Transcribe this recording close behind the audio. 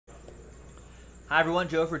Hi everyone,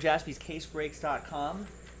 Joe for JaspysCaseBreaks.com.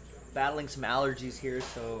 Battling some allergies here,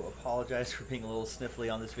 so apologize for being a little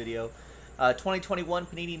sniffly on this video. 2021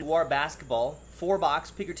 Panini Noir Basketball,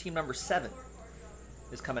 4-box, pick your team number 7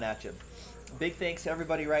 is coming at you. Big thanks to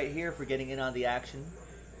everybody right here for getting in on the action.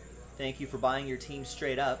 Thank you for buying your team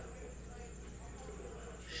straight up.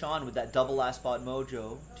 Sean with that double last spot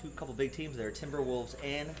mojo. Couple big teams there, Timberwolves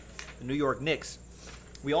and the New York Knicks.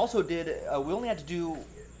 We also did, we only had to do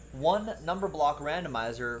one number block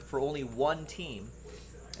randomizer for only one team,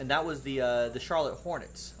 and that was the Charlotte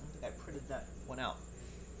Hornets. I don't think I printed that one out.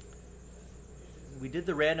 We did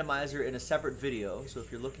the randomizer in a separate video, so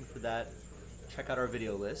if you're looking for that, check out our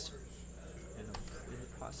video list. And I'm in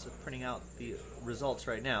the process of printing out the results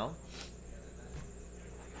right now.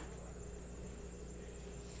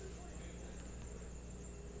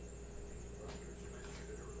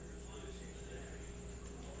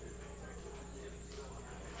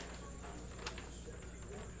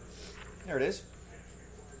 There it is.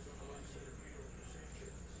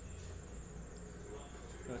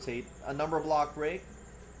 So it's a number block break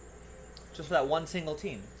just for that one single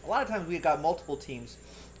team. A lot of times we got multiple teams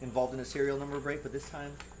involved in a serial number break, but this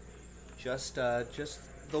time just the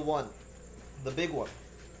one, the big one.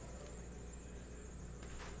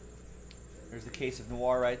 There's the case of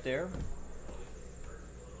Noir right there.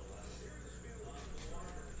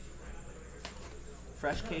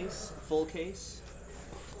 Fresh case, full case.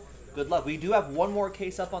 Good luck. We do have one more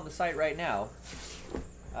case up on the site right now.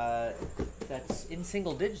 That's in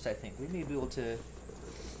single digits, I think. We may be able to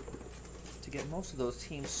get most of those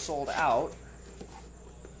teams sold out.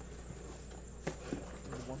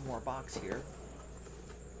 One more box here.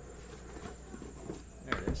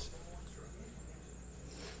 There it is.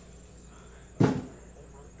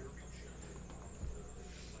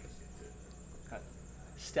 Got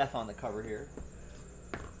Steph on the cover here.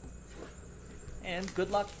 And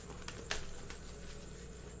good luck.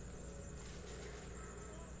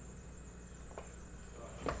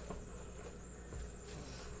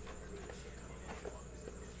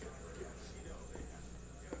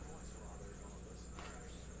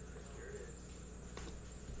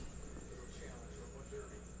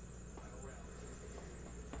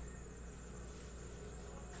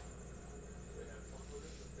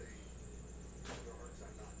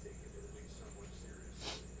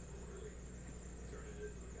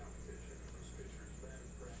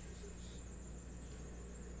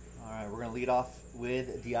 We're going to lead off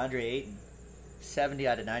with DeAndre Ayton, 70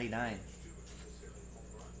 out of 99.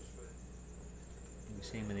 We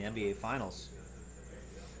see him in the NBA Finals.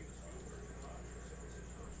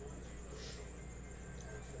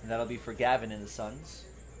 And that'll be for Gavin and the Suns.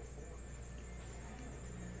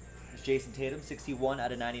 There's Jason Tatum, 61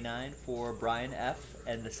 out of 99 for Brian F.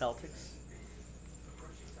 and the Celtics.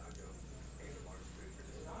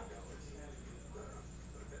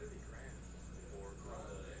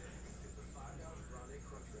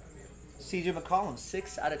 CJ McCollum,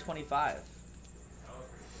 6 out of 25.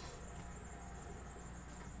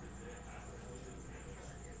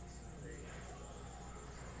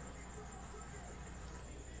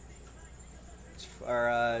 It's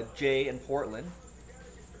for Jay in Portland.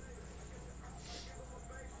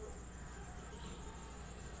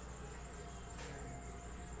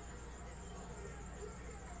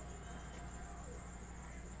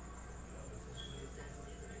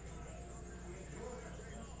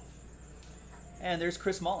 And there's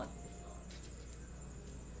Chris Mullen.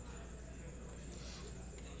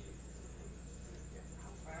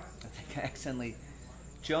 I think I accidentally...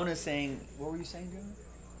 Jonah's saying... What were you saying, Jonah?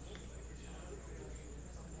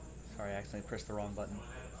 Sorry, I accidentally pressed the wrong button.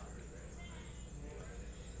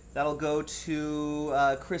 That'll go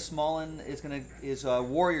to Chris Mullen. Is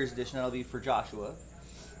Warriors edition. That'll be for Joshua.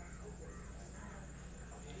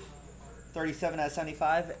 37 out of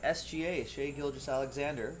 75. SGA, Shai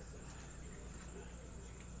Gilgeous-Alexander.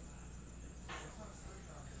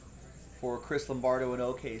 For Chris Lombardo and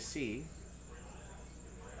OKC.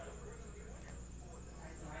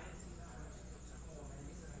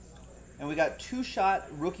 And we got 2-shot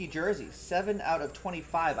rookie jerseys, 7 out of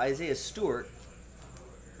 25, Isaiah Stewart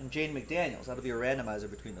and Jane McDaniels. That'll be a randomizer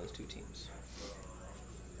between those two teams.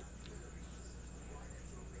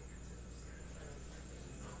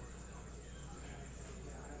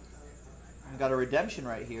 We've got a redemption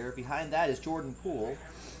right here. Behind that is Jordan Poole,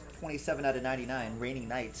 27 out of 99, Reigning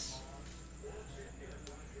Knights.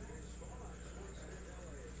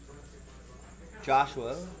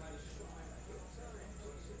 Joshua.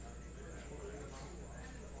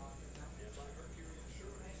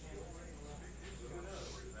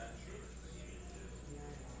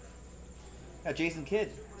 Jason Kidd,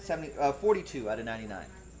 42 out of 99.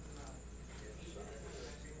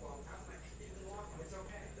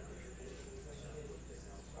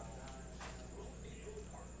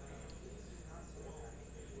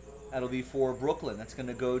 That'll be for Brooklyn. That's going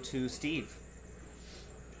to go to Steve.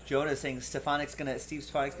 Jonah is saying Steve Stefanic's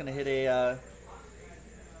gonna hit a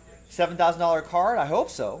 $7,000 card. I hope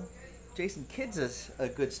so. Jason Kidd's is a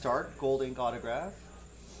good start. Gold ink autograph.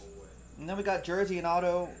 And then we got jersey and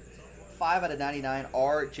auto, 5 out of 99.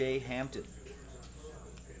 R.J. Hampton.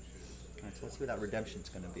 All right, so let's see what that redemption's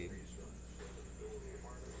gonna be.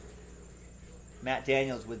 Matt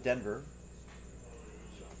Daniels with Denver.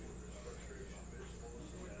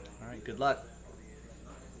 All right, good luck.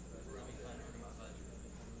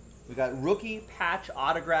 We got rookie patch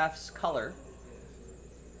autographs color.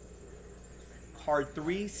 Card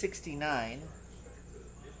 369.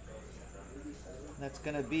 That's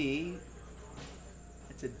going to be,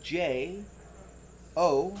 it's a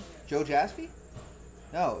J.O. Joe Jaspi?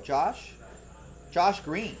 No, Josh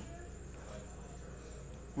Green.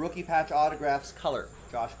 Rookie patch autographs color,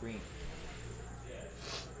 Josh Green.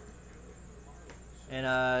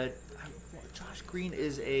 And Josh Green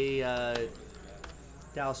is a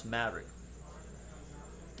Dallas Maverick.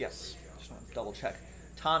 Yes, just want to double check.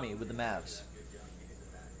 Tommy with the Mavs.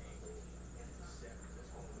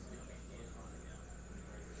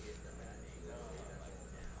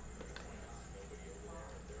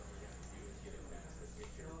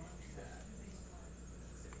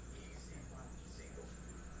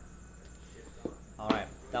 All right,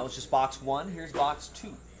 that was just box 1. Here's box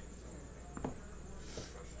 2.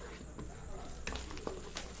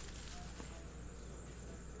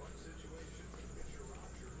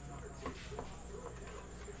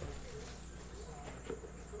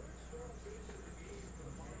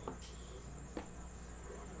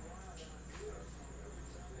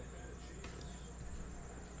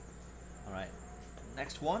 All right,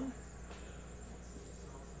 next one.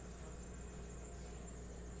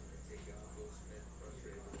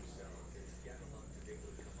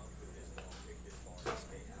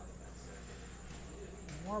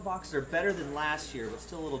 More boxes are better than last year, but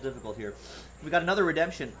still a little difficult here. We got another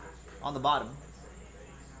redemption on the bottom.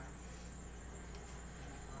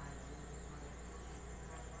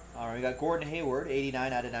 All right, we got Gordon Hayward,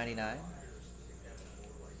 89 out of 99.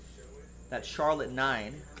 That's Charlotte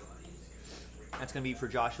 9. That's going to be for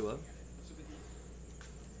Joshua.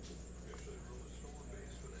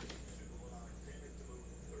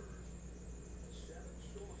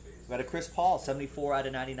 We got a Chris Paul, 74 out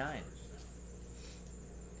of 99.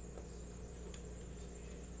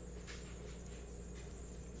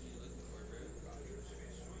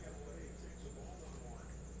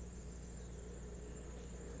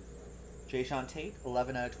 Jayshawn Tate,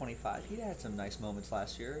 11 out of 25. He had some nice moments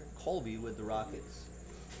last year. Colby with the Rockets.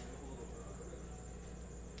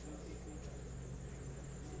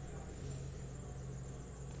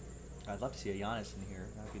 I'd love to see a Giannis in here.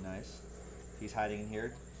 That'd be nice. He's hiding in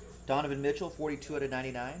here. Donovan Mitchell, 42 out of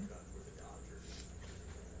 99.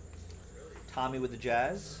 Tommy with the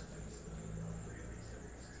Jazz.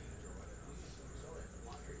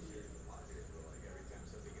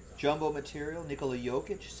 Jumbo material, Nikola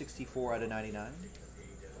Jokic, 64 out of 99.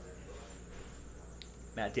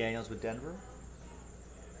 Matt Daniels with Denver.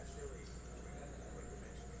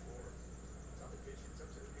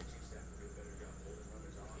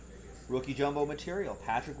 Rookie jumbo material,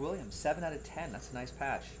 Patrick Williams, 7 out of 10. That's a nice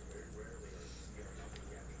patch.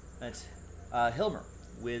 That's Hilmer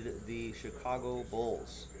with the Chicago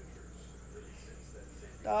Bulls.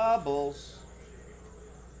 Bulls.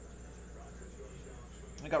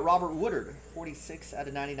 We got Robert Woodard, 46 out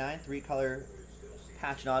of 99, 3-color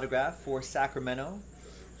patch and autograph for Sacramento.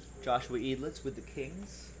 Joshua Edlitz with the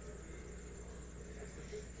Kings.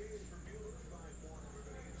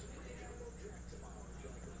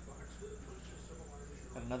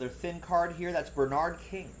 Got another thin card here. That's Bernard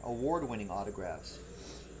King, award-winning autographs.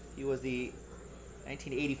 He was the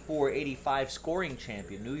 1984-85 scoring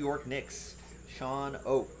champion, New York Knicks. Sean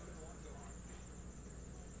O.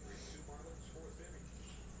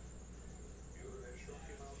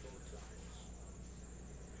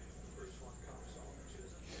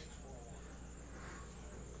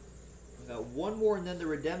 One more and then the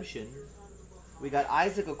redemption. We got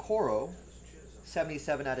Isaac Okoro,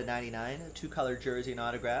 77 out of 99, 2-color jersey and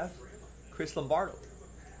autograph. Chris Lombardo.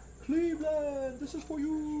 Cleveland, this is for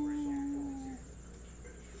you.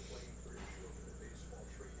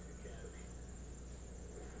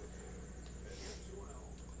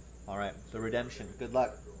 All right, the redemption. Good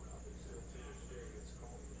luck.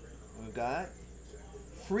 We've got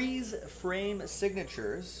freeze frame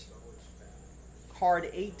signatures. card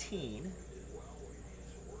 18.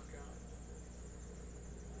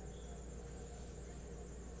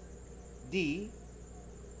 D.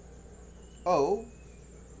 O.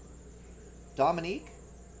 Dominique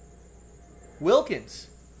Wilkins.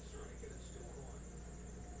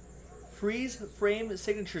 Freeze frame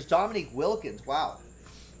signatures. Dominique Wilkins. Wow.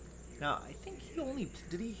 Now I think he only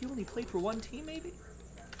he only played for one team maybe.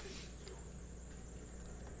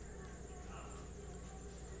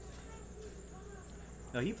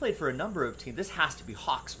 No, he played for a number of teams. This has to be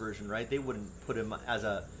Hawks version, right? They wouldn't put him as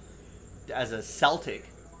a Celtic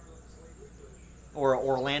or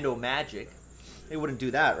Orlando Magic. They wouldn't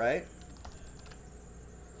do that, right?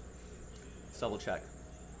 Let's double check.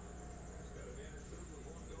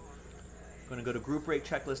 I'm going to go to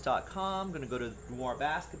groupbreakchecklist.com. I'm going to go to Noir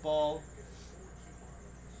Basketball.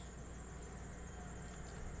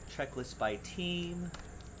 Checklist by team.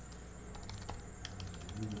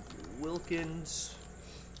 Wilkins.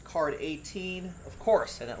 Card 18. Of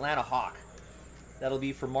course, an Atlanta Hawk. That'll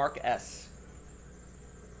be for Mark S.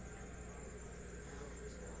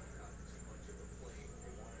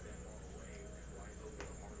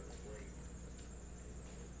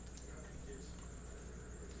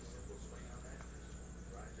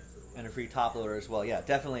 And a free top loader as well. Yeah,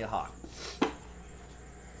 definitely a Hawk.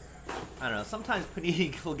 I don't know. Sometimes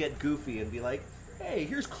Panini will get goofy and be like, hey,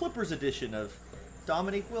 here's Clippers edition of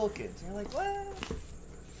Dominique Wilkins. And you're like, what?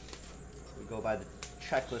 We go by the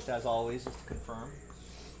checklist as always, just to confirm.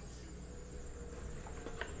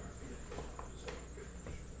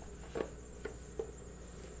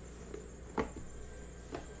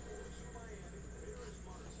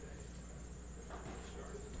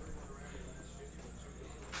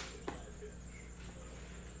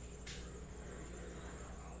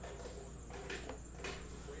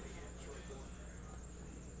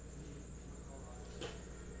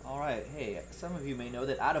 Alright, hey, some of you may know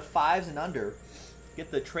that out of 5s and under,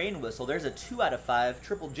 get the train whistle. There's a 2 out of 5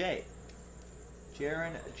 Triple J.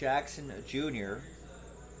 Jaren Jackson Jr.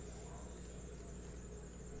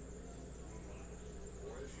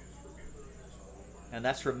 And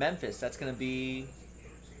that's for Memphis. That's going to be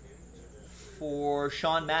for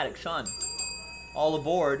Sean Maddox. Sean, all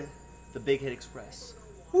aboard the Big Hit Express.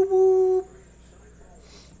 Woo woo!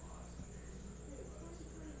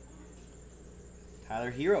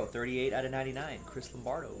 Tyler Hero, 38 out of 99. Chris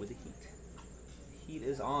Lombardo with the Heat. Heat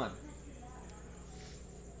is on.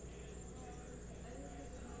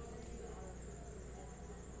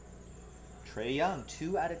 Trae Young,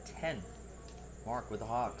 2 out of 10. Mark with the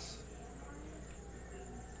Hawks.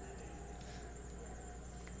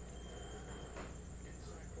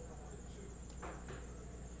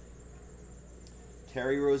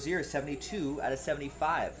 Terry Rozier, 72 out of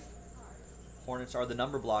 75. Hornets are the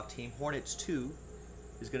number block team. Hornets 2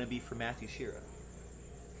 is going to be for Matthew Shearer.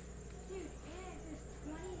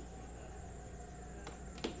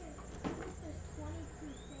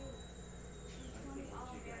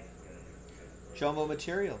 Jumbo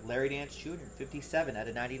material, Larry Nance Jr., 57 out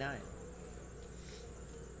of 99.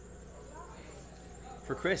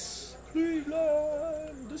 For Chris,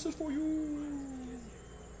 Cleveland, this is for you.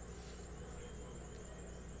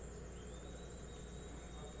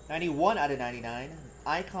 '91 out of 99.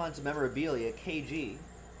 Icons Memorabilia, KG.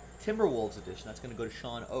 Timberwolves edition. That's going to go to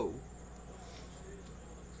Sean O.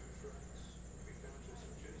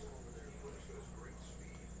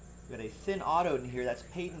 We got a thin auto in here. That's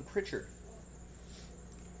Peyton Pritchard.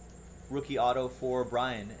 Rookie auto for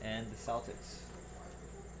Brian and the Celtics.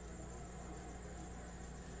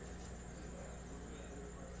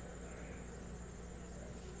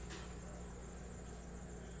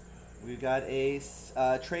 We've got a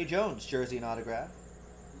Trae Jones jersey and autograph.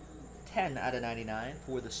 10 out of 99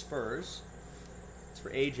 for the Spurs. It's for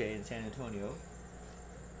AJ in San Antonio.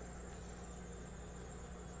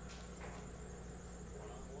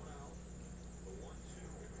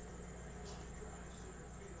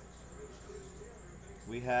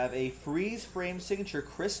 We have a freeze frame signature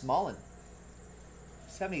Chris Mullin.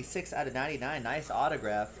 76 out of 99. Nice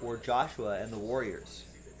autograph for Joshua and the Warriors.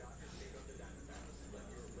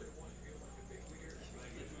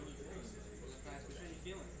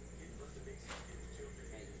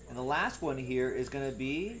 And the last one here is going to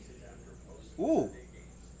be, ooh,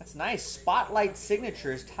 that's nice. Spotlight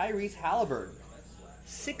signatures, Tyrese Halliburton.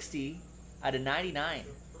 60 out of 99.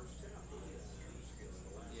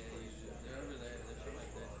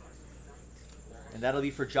 And that'll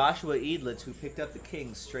be for Joshua Edlitz, who picked up the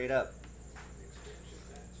Kings straight up.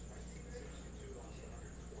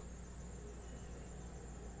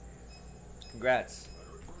 Congrats.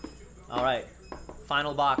 All right,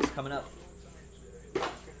 final box coming up.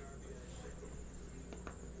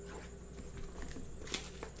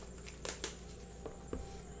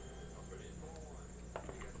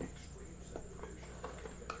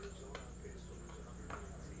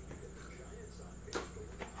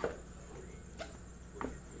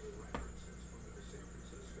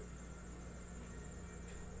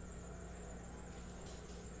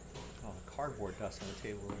 cardboard dust on the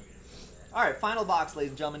table there. All right, final box, ladies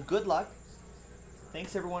and gentlemen. Good luck.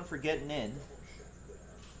 Thanks, everyone, for getting in.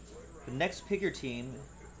 The next pick your team,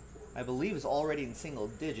 I believe, is already in single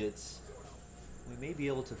digits. We may be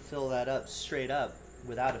able to fill that up straight up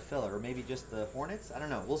without a filler, or maybe just the Hornets. I don't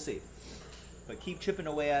know. We'll see. But keep chipping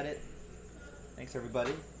away at it. Thanks,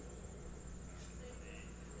 everybody.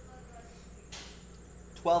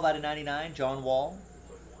 12 out of 99, John Wall.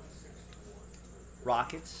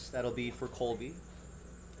 Rockets, that'll be for Colby.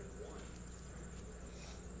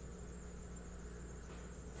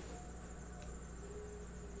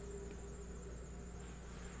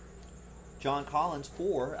 John Collins,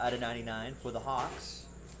 4 out of 99 for the Hawks.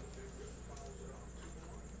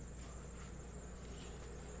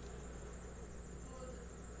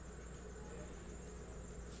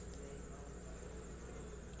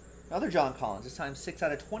 Another John Collins, this time 6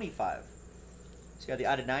 out of 25. So you got the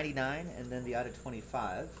out of 99 and then the out of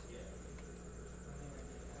 25. I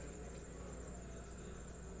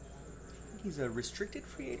think he's a restricted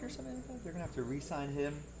free agent or something like that. They're going to have to re-sign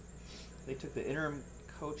him. They took the interim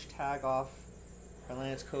coach tag off.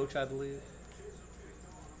 Carolina's coach, I believe.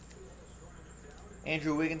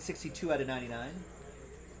 Andrew Wiggins, 62 out of 99.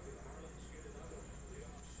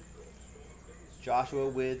 Joshua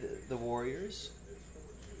with the Warriors.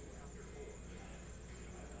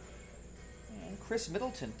 And Chris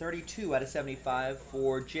Middleton, 32 out of 75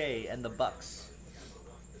 for Jay and the Bucks.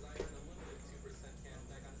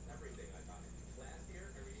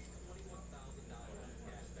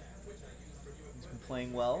 He's been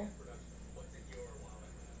playing well.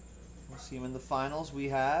 We'll see him in the finals. We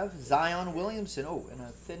have Zion Williamson. Oh, and a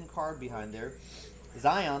thin card behind there.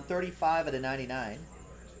 Zion, 35 out of 99.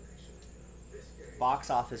 Box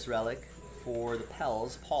office relic for the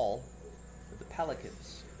Pels, Paul, with the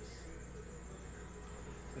Pelicans.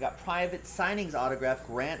 We got private signings autograph,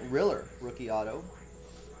 Grant Riller, rookie auto.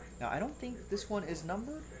 Now, I don't think this one is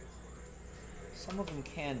numbered. Some of them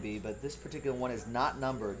can be, but this particular one is not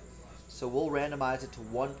numbered. So we'll randomize it to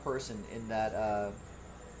one person in that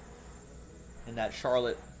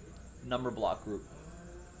Charlotte number block group.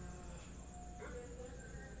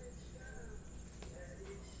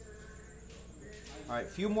 All right,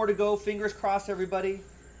 few more to go. Fingers crossed, everybody.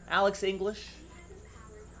 Alex English,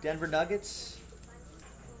 Denver Nuggets,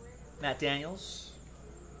 Matt Daniels.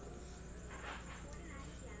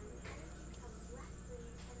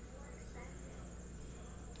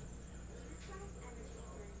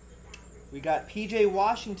 We got PJ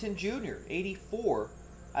Washington Jr., 84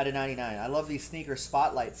 out of 99. I love these sneaker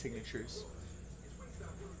spotlight signatures.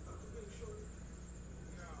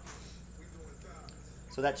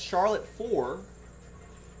 So that's Charlotte 4.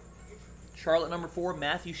 Charlotte number 4,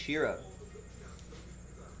 Matthew Shearer.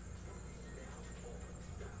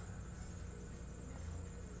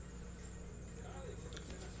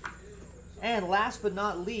 And last but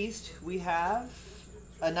not least, we have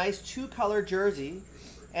a nice 2-color jersey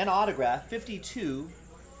and autograph, 52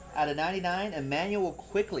 out of 99, Emmanuel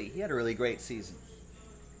Quickly. He had a really great season.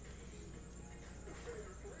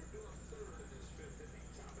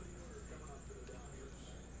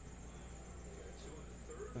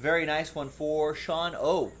 A very nice one for Sean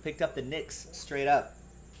O. Picked up the Knicks straight up.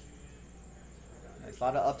 Nice, a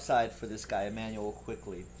lot of upside for this guy, Emmanuel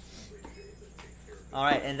Quickly. All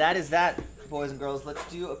right, and that is that, boys and girls. Let's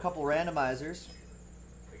do a couple randomizers.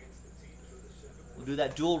 We'll do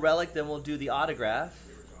that dual relic, then we'll do the autograph.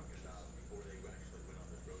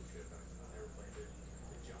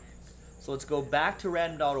 So let's go back to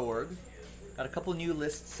random.org. Got a couple new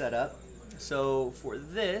lists set up. So for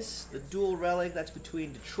this, the dual relic, that's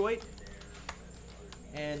between Detroit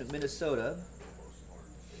and Minnesota.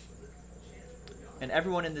 And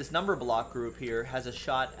everyone in this number block group here has a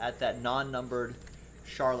shot at that non-numbered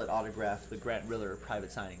Charlotte autograph, the Grant Riller private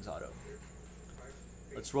signings auto.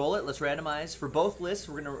 Let's roll it. Let's randomize. For both lists,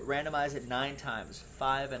 we're going to randomize it 9 times.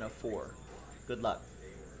 5 and a 4. Good luck.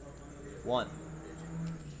 1,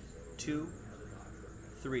 2,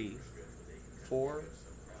 3, 4,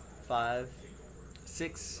 5,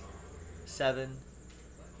 6, 7,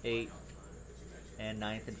 8, and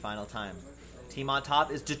 9th and final time. Team on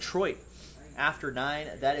top is Detroit. After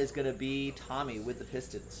 9, that is going to be Tommy with the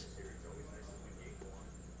Pistons.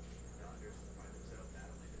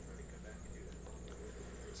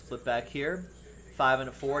 Let's flip back here. 5 and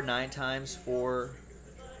a 4, 9 times for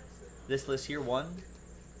this list here. 1,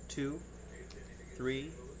 2,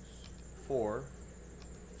 3, 4,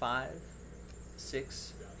 5,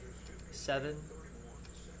 6, 7,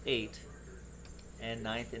 8, and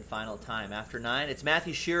 9th and final time. After 9, it's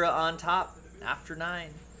Matthew Shearer on top. After 9.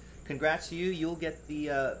 Congrats to you. You'll get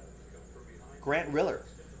the Grant Riller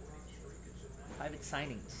private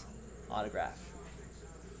signings autograph.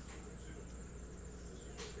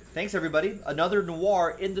 Thanks, everybody. Another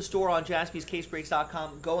Noir in the store on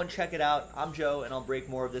jaspyscasebreaks.com. Go and check it out. I'm Joe, and I'll break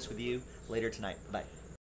more of this with you later tonight. Bye.